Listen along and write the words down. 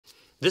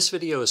This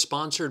video is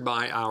sponsored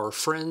by our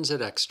friends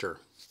at Ekster.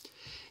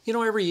 You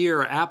know, every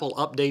year Apple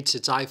updates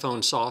its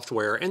iPhone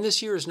software, and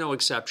this year is no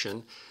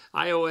exception.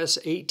 iOS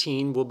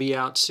 18 will be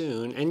out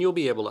soon, and you'll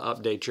be able to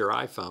update your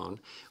iPhone,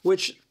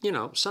 which,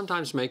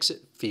 sometimes makes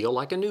it feel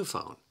like a new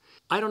phone.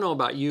 I don't know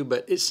about you,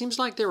 but it seems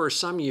like there are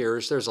some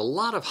years there's a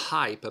lot of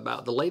hype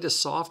about the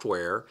latest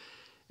software,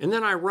 and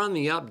then I run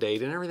the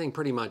update and everything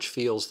pretty much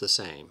feels the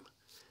same.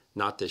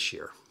 Not this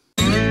year.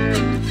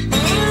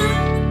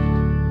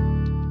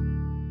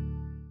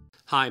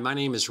 Hi, my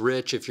name is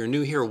Rich. If you're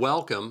new here,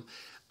 welcome.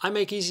 I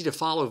make easy to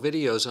follow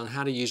videos on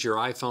how to use your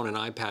iPhone and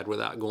iPad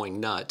without going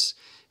nuts.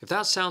 If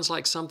that sounds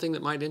like something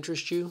that might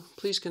interest you,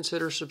 please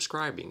consider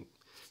subscribing.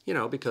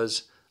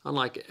 Because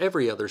unlike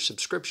every other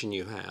subscription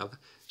you have,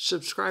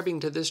 subscribing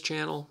to this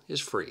channel is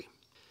free.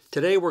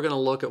 Today we're going to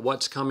look at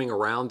what's coming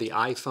around the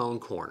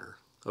iPhone corner.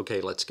 Okay,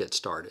 let's get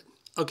started.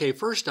 Okay,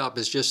 first up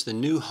is just the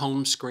new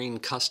home screen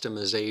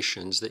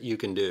customizations that you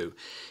can do.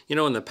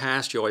 In the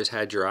past you always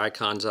had your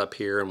icons up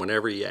here, and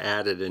whenever you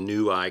added a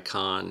new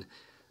icon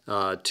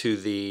to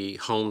the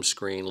home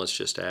screen, let's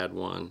just add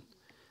one.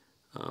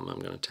 I'm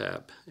going to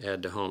tap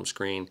Add to Home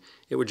Screen.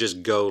 It would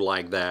just go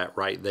like that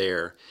right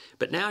there.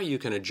 But now you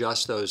can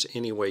adjust those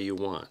any way you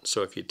want.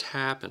 So if you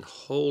tap and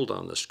hold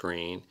on the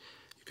screen,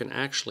 you can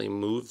actually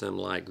move them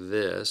like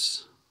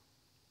this.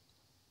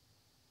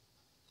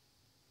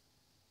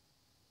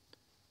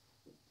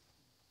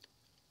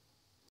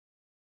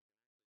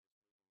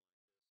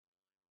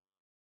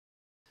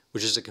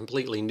 Which is a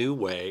completely new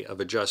way of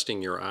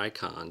adjusting your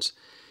icons.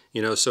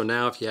 So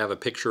now if you have a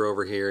picture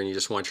over here and you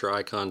just want your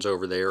icons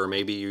over there, or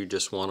maybe you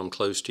just want them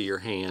close to your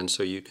hand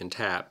so you can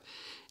tap,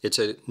 it's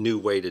a new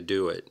way to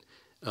do it.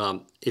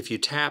 If you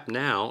tap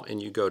now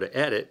and you go to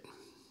Edit,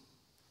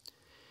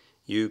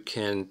 you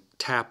can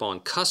tap on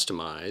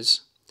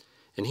Customize,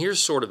 and here's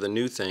sort of the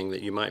new thing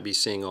that you might be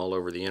seeing all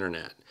over the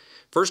internet.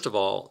 First of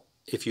all,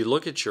 if you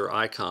look at your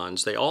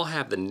icons, they all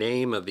have the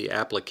name of the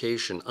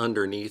application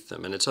underneath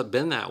them, and it's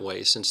been that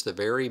way since the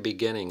very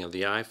beginning of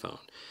the iPhone.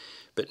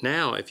 But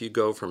now if you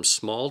go from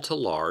small to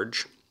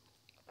large,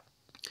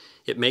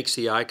 it makes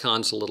the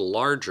icons a little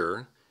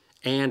larger,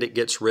 and it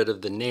gets rid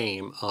of the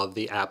name of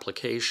the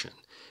application.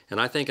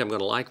 And I think I'm going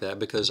to like that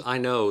because I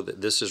know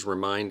that this is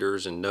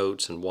Reminders and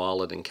Notes and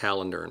Wallet and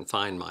Calendar and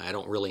Find My. I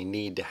don't really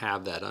need to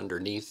have that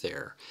underneath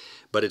there,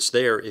 but it's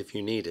there if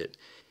you need it.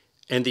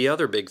 And the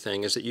other big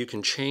thing is that you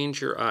can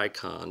change your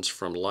icons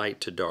from light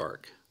to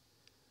dark,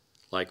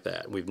 like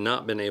that. We've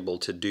not been able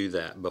to do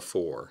that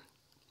before.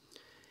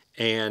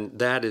 And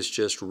that is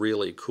just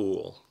really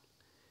cool.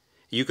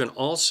 You can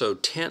also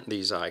tint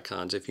these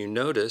icons. If you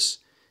notice,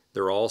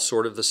 they're all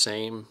sort of the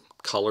same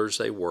colors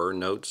they were.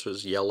 Notes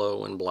was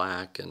yellow and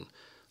black and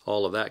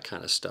all of that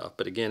kind of stuff.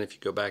 But again, if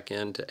you go back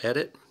into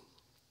Edit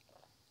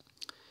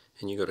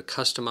and you go to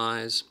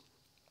Customize,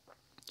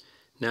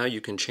 now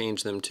you can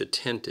change them to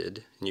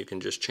tinted, and you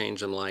can just change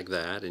them like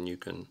that, and you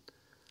can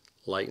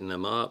lighten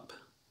them up.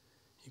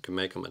 You can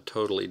make them a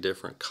totally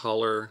different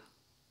color,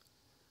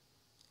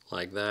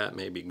 like that,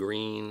 maybe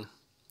green.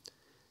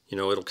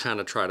 It'll kind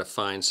of try to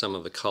find some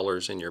of the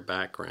colors in your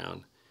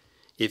background,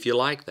 if you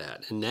like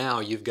that. And now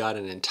you've got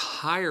an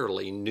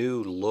entirely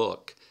new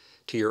look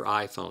to your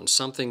iPhone,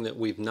 something that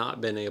we've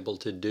not been able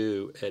to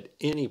do at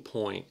any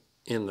point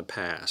in the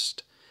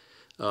past.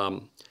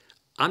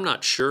 I'm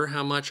not sure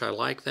how much I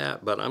like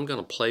that, but I'm going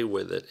to play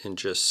with it and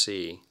just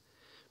see.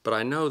 But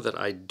I know that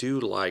I do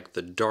like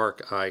the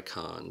dark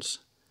icons.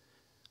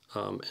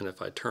 And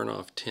if I turn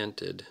off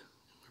tinted,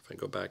 if I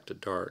go back to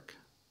dark,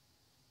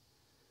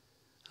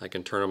 I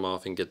can turn them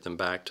off and get them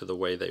back to the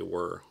way they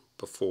were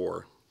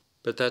before.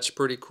 But that's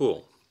pretty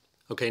cool.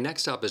 Okay,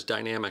 next up is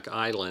Dynamic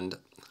Island.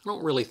 I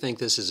don't really think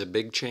this is a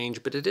big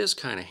change, but it is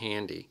kind of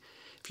handy.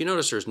 If you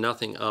notice, there's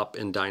nothing up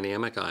in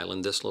Dynamic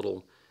Island. This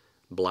little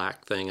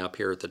black thing up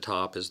here at the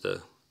top is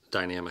the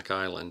Dynamic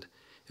Island.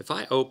 If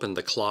I open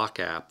the clock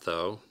app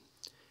though,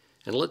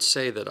 and let's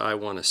say that I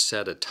want to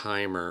set a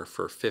timer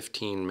for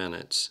 15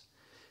 minutes,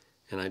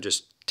 and I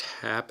just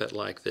tap it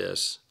like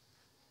this,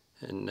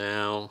 and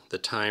now the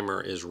timer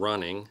is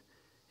running.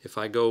 If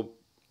I go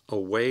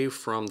away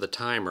from the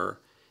timer,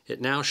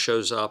 it now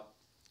shows up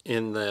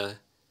in the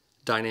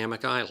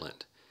Dynamic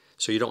Island.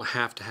 So you don't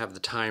have to have the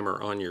timer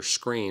on your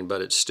screen,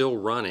 but it's still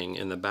running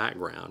in the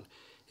background.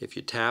 If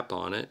you tap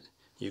on it,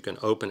 you can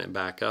open it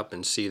back up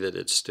and see that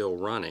it's still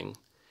running.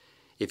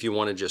 If you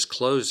want to just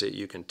close it,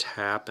 you can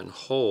tap and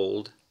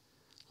hold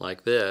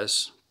like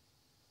this,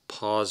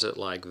 pause it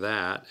like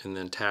that, and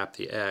then tap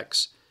the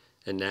X,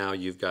 and now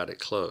you've got it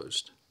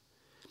closed.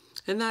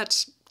 And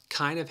that's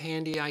kind of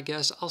handy, I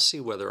guess. I'll see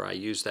whether I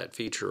use that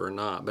feature or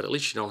not, but at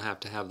least you don't have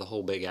to have the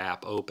whole big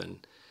app open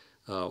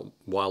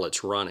while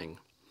it's running.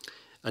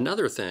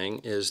 Another thing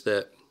is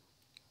that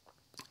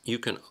you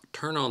can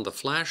turn on the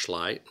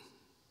flashlight,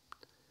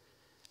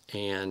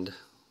 and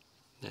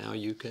now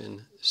you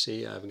can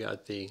see I've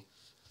got the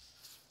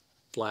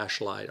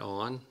flashlight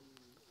on,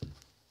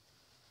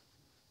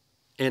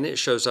 and it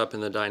shows up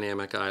in the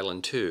Dynamic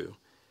Island too.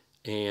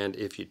 And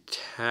if you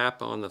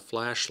tap on the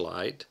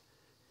flashlight,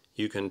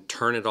 you can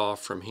turn it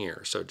off from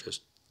here. So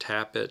just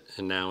tap it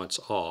and now it's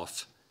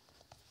off.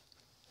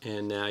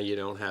 And now you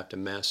don't have to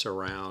mess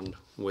around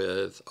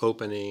with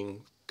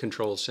opening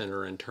Control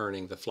Center and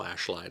turning the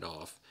flashlight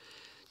off.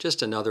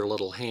 Just another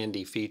little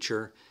handy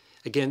feature.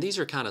 Again, these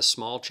are kind of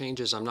small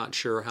changes. I'm not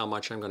sure how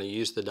much I'm going to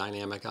use the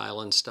dynamic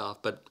island stuff,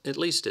 but at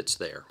least it's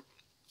there.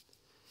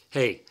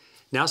 Hey,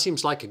 now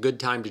seems like a good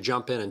time to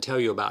jump in and tell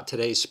you about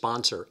today's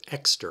sponsor,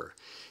 Ekster.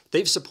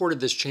 They've supported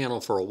this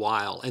channel for a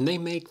while, and they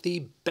make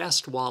the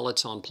best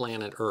wallets on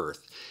planet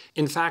Earth.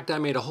 In fact, I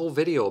made a whole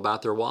video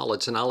about their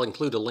wallets, and I'll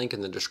include a link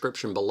in the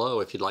description below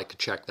if you'd like to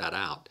check that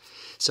out.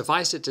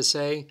 Suffice it to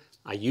say,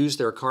 I use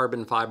their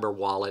carbon fiber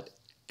wallet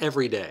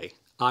every day.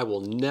 I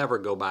will never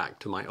go back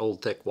to my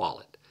old thick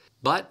wallet.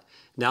 But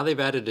now they've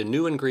added a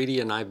new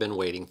ingredient I've been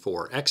waiting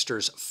for,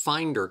 Ekster's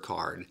Finder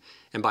card.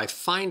 And by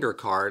Finder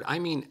card, I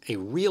mean a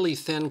really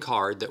thin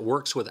card that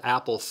works with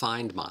Apple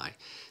Find My.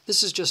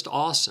 This is just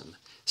awesome.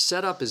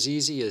 Setup as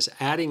easy as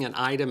adding an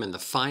item in the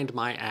Find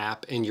My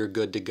app and you're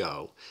good to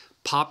go.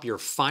 Pop your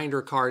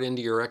Finder card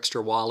into your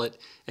Ekster wallet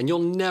and you'll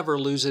never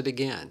lose it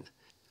again.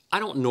 I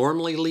don't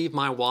normally leave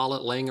my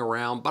wallet laying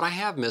around, but I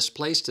have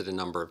misplaced it a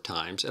number of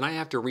times and I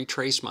have to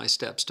retrace my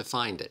steps to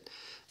find it.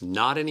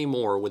 Not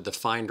anymore with the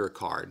Finder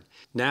card.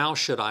 Now,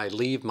 should I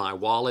leave my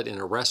wallet in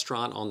a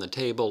restaurant on the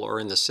table or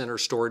in the center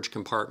storage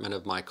compartment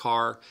of my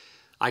car,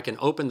 I can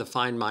open the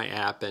Find My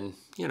app and,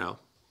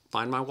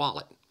 find my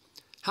wallet.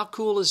 How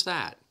cool is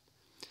that?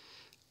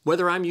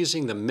 Whether I'm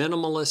using the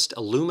minimalist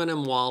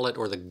aluminum wallet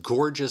or the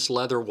gorgeous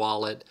leather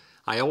wallet,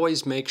 I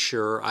always make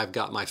sure I've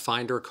got my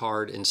Finder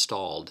card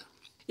installed.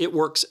 It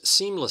works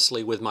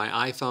seamlessly with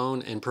my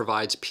iPhone and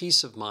provides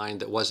peace of mind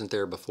that wasn't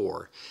there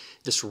before.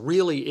 This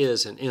really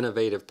is an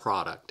innovative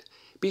product.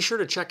 Be sure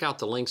to check out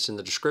the links in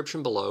the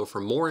description below for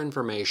more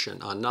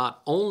information on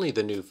not only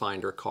the new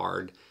Finder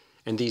card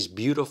and these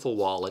beautiful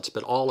wallets,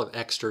 but all of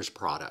Ekster's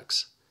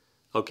products.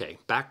 Okay,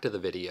 back to the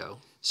video.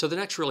 So the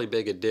next really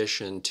big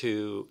addition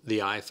to the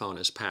iPhone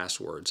is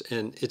passwords,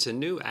 and it's a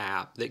new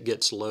app that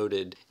gets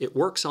loaded. It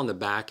works on the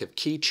back of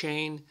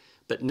Keychain,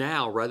 but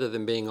now rather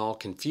than being all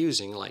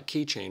confusing like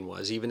Keychain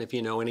was, even if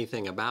you know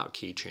anything about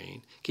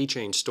Keychain,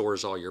 Keychain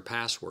stores all your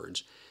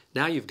passwords.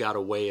 Now you've got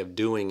a way of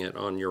doing it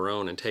on your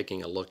own and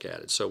taking a look at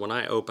it. So when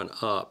I open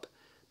up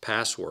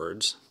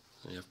passwords,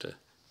 I have to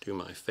do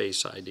my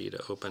Face ID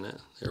to open it.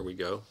 There we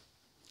go.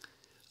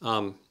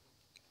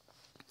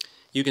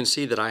 You can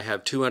see that I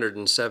have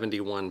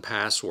 271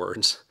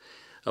 passwords,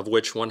 of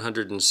which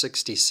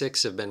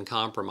 166 have been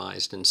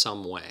compromised in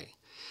some way.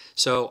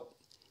 So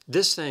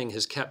this thing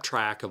has kept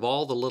track of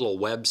all the little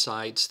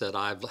websites that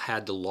I've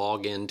had to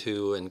log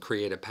into and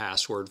create a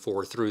password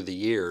for through the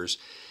years.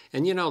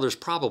 And there's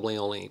probably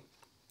only,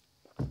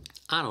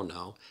 I don't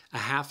know, a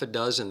half a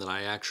dozen that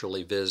I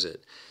actually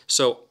visit.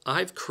 So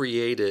I've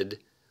created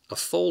a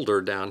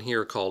folder down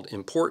here called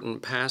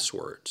Important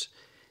Passwords.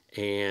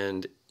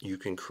 And you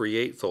can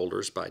create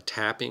folders by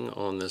tapping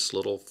on this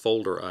little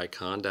folder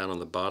icon down on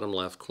the bottom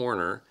left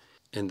corner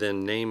and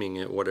then naming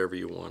it whatever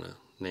you want to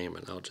name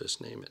it. I'll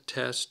just name it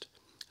Test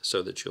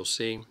so that you'll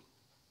see.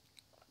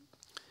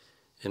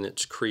 And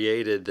it's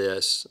created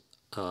this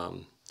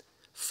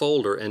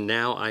folder, and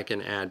now I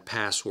can add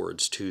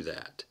passwords to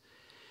that.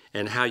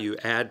 And how you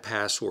add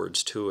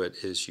passwords to it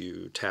is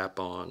you tap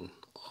on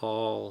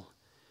All,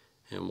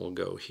 and we'll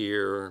go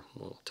here,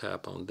 we'll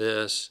tap on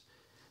this,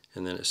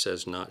 and then it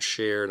says Not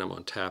Shared. I'm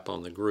going to tap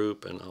on the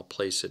group, and I'll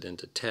place it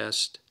into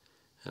Test,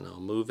 and I'll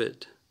move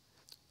it,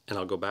 and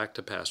I'll go back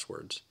to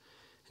Passwords.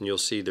 And you'll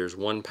see there's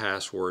one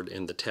password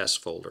in the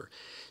Test folder.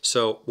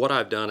 So what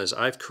I've done is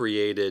I've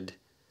created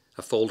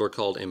a folder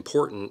called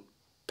Important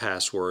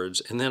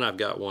Passwords, and then I've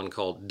got one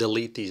called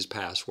Delete These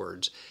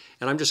Passwords.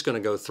 And I'm just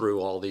going to go through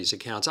all these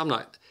accounts. I'm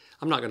not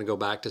going to go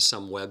back to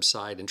some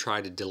website and try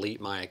to delete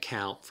my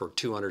account for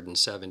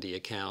 270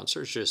 accounts.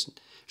 There's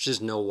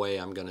just no way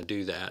I'm going to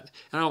do that.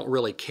 And I don't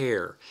really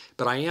care.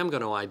 But I am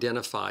going to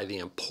identify the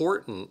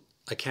important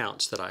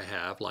accounts that I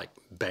have, like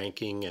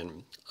banking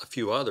and a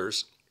few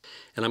others,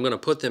 and I'm going to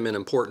put them in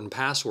important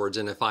passwords,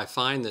 and if I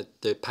find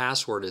that the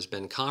password has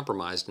been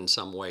compromised in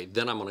some way,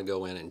 then I'm going to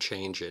go in and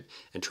change it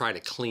and try to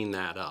clean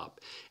that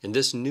up. And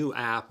this new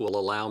app will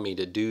allow me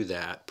to do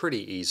that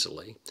pretty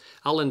easily.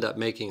 I'll end up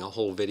making a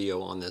whole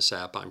video on this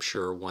app, I'm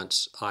sure,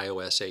 once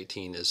iOS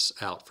 18 is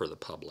out for the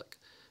public.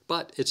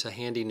 But it's a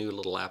handy new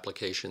little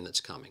application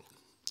that's coming.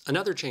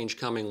 Another change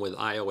coming with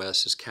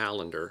iOS is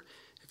Calendar.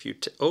 If you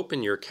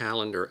open your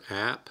Calendar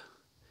app,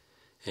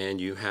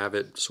 and you have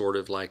it sort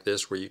of like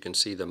this where you can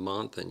see the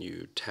month and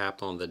you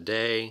tap on the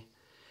day.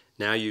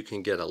 Now you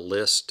can get a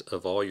list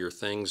of all your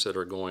things that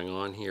are going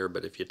on here,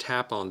 but if you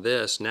tap on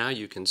this, now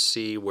you can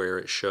see where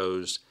it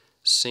shows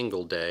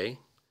single day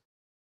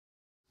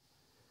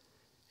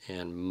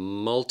and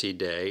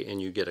multi-day,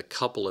 and you get a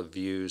couple of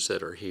views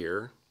that are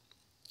here,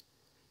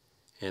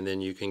 and then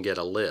you can get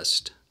a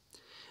list.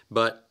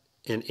 But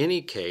in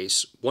any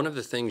case, one of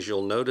the things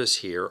you'll notice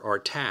here are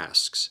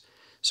tasks.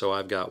 So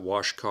I've got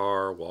wash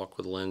car, walk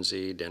with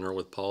Lindsay, dinner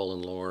with Paul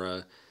and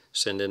Laura,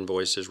 send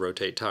invoices,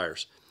 rotate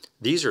tires.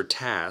 These are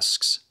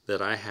tasks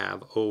that I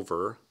have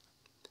over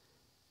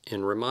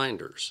in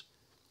reminders.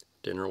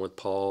 Dinner with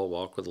Paul,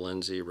 walk with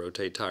Lindsay,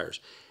 rotate tires.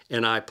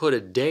 And I put a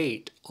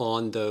date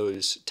on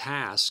those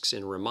tasks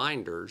in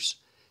reminders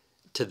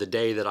to the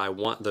day that I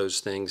want those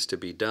things to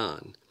be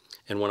done.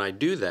 And when I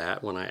do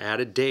that, when I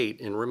add a date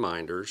in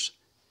reminders,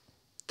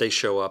 they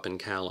show up in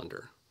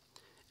calendar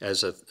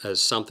as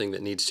something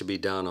that needs to be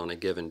done on a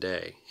given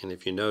day. And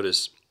if you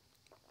notice,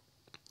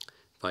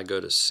 if I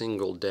go to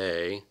single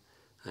day,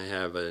 I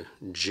have a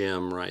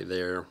gym right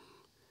there,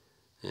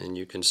 and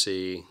you can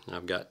see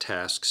I've got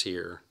tasks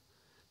here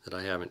that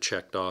I haven't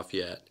checked off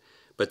yet,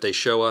 but they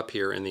show up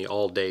here in the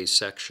all day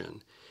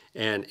section.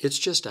 And it's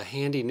just a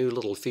handy new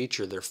little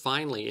feature. They're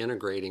finally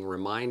integrating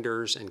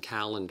reminders and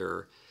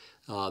calendar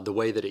the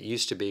way that it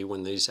used to be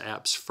when these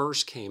apps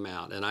first came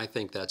out, and I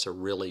think that's a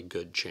really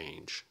good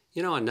change.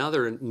 You know,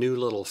 another new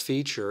little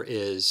feature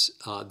is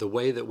the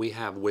way that we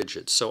have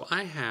widgets. So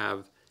I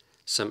have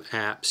some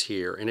apps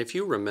here, and if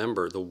you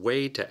remember, the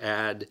way to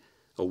add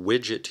a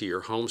widget to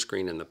your home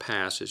screen in the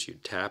past is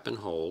you'd tap and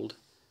hold,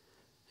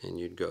 and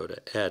you'd go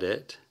to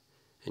Edit,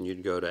 and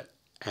you'd go to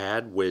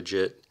Add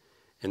Widget,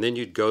 and then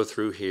you'd go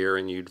through here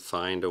and you'd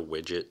find a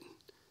widget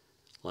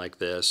like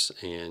this,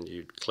 and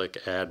you'd click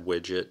Add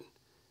Widget,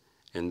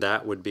 and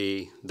that would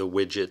be the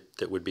widget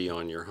that would be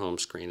on your home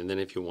screen. And then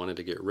if you wanted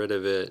to get rid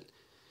of it,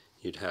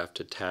 you'd have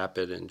to tap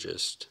it and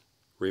just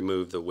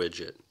remove the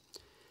widget.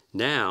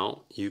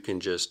 Now you can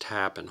just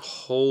tap and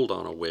hold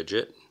on a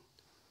widget,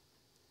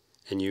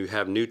 and you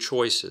have new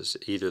choices,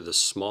 either the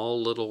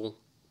small little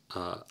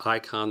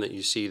icon that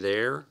you see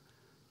there,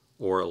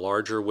 or a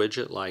larger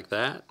widget like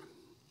that,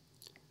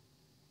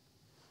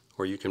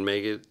 or you can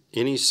make it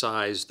any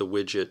size the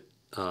widget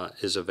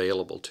is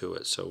available to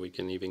it. So we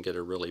can even get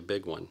a really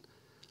big one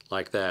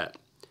like that.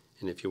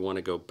 And if you want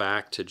to go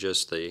back to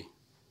just the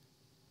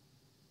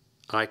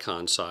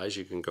icon size,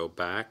 you can go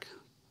back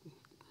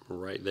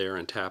right there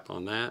and tap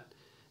on that,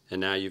 and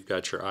now you've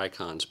got your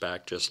icons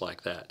back just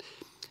like that.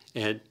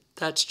 And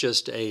that's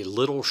just a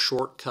little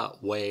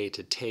shortcut way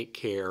to take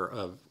care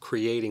of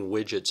creating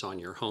widgets on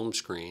your home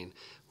screen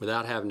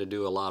without having to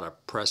do a lot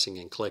of pressing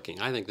and clicking.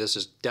 I think this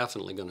is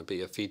definitely going to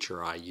be a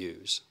feature I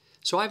use.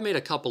 So I've made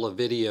a couple of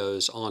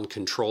videos on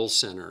Control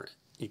Center.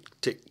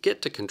 To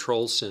get to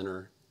Control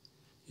Center,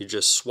 you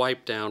just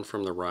swipe down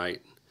from the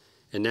right,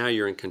 and now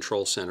you're in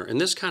Control Center. And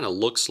this kind of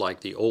looks like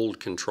the old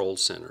Control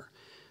Center.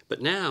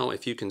 But now,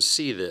 if you can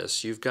see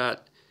this, you've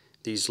got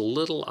these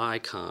little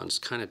icons,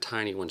 kind of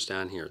tiny ones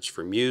down here. It's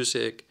for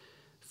music,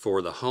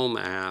 for the home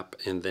app,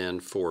 and then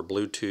for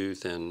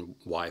Bluetooth and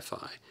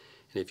Wi-Fi.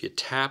 And if you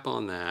tap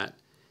on that,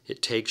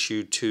 it takes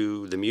you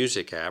to the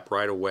music app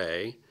right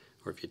away.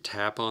 Or if you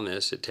tap on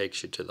this, it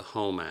takes you to the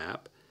home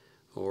app.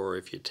 Or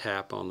if you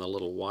tap on the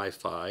little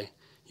Wi-Fi,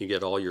 you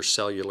get all your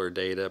cellular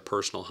data,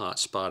 personal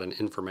hotspot, and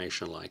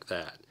information like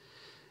that.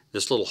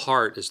 This little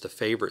heart is the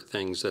favorite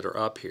things that are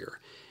up here.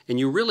 And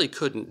you really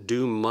couldn't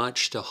do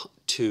much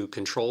to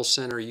Control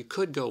Center. You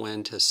could go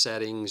into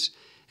settings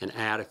and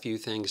add a few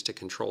things to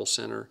Control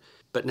Center,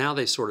 but now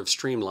they sort of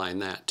streamline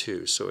that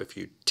too. So if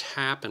you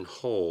tap and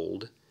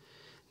hold,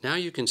 now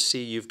you can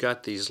see you've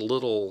got these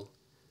little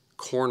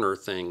corner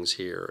things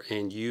here,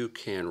 and you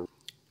can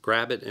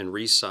grab it and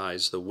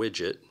resize the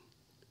widget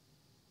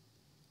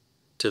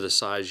to the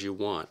size you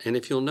want. And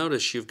if you'll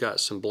notice, you've got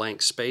some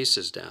blank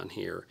spaces down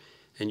here,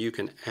 and you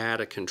can add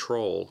a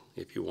control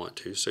if you want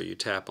to. So you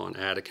tap on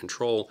Add a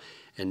Control,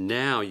 and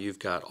now you've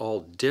got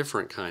all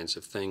different kinds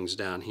of things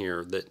down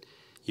here that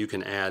you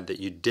can add that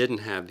you didn't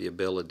have the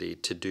ability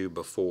to do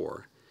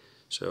before.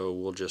 So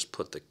we'll just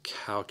put the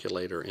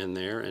calculator in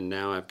there, and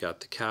now I've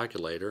got the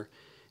calculator,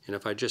 and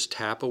if I just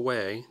tap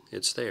away,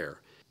 it's there.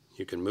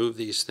 You can move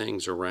these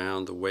things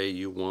around the way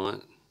you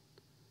want,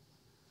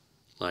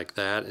 like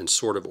that, and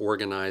sort of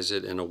organize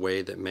it in a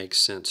way that makes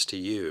sense to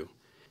you.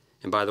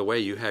 And by the way,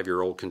 you have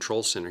your old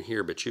Control Center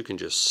here, but you can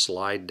just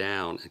slide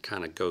down and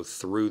kind of go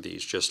through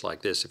these just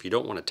like this. If you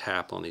don't want to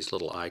tap on these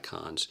little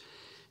icons,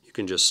 you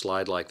can just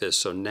slide like this.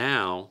 So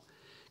now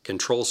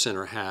Control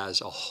Center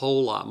has a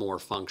whole lot more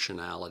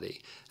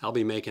functionality. I'll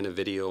be making a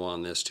video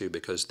on this too,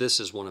 because this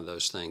is one of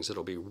those things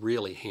that'll be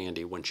really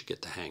handy once you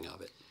get the hang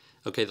of it.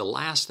 Okay, the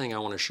last thing I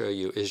want to show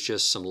you is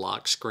just some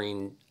lock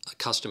screen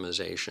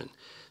customization.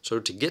 So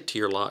to get to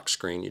your lock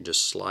screen, you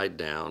just slide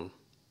down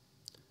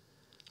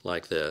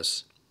like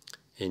this,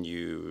 and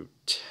you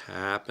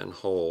tap and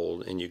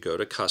hold, and you go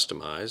to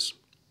Customize.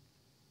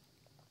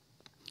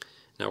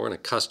 Now we're going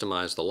to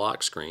customize the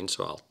lock screen,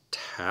 so I'll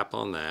tap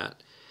on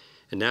that.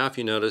 And now if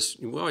you notice,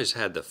 we always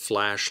had the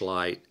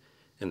flashlight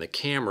and the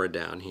camera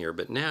down here,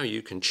 but now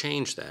you can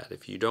change that.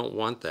 If you don't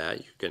want that,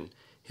 you can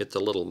hit the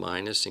little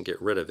minus and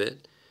get rid of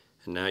it.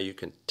 And now you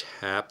can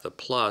tap the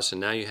plus,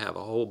 and now you have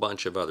a whole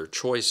bunch of other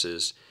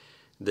choices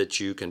that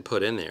you can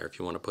put in there. If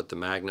you want to put the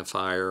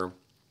magnifier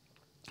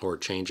or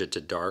change it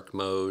to dark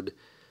mode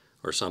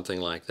or something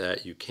like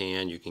that, you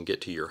can. You can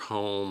get to your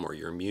home or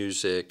your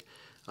music.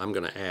 I'm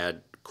going to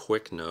add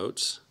Quick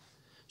Notes.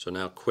 So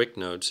now Quick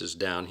Notes is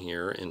down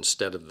here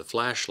instead of the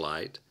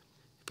flashlight.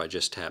 If I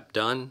just tap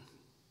Done,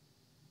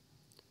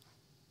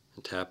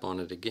 and tap on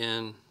it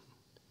again.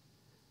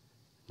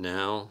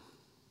 Now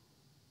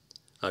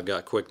I've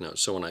got quick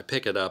notes. So when I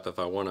pick it up, if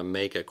I want to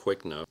make a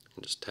quick note, I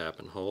can just tap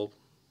and hold,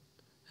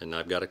 and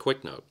I've got a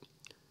quick note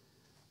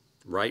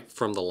right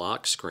from the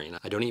lock screen.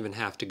 I don't even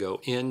have to go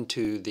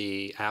into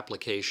the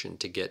application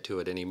to get to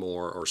it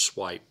anymore or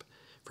swipe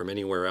from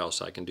anywhere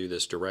else. I can do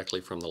this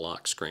directly from the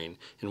lock screen,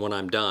 and when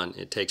I'm done,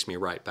 it takes me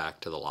right back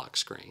to the lock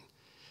screen.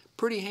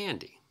 Pretty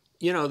handy.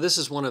 You know, this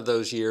is one of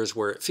those years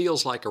where it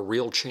feels like a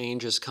real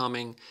change is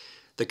coming,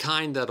 the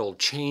kind that'll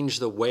change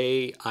the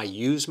way I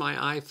use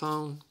my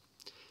iPhone,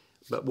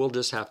 but we'll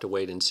just have to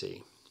wait and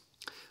see.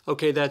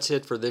 Okay, that's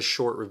it for this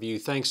short review.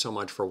 Thanks so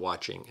much for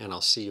watching, and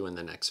I'll see you in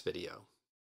the next video.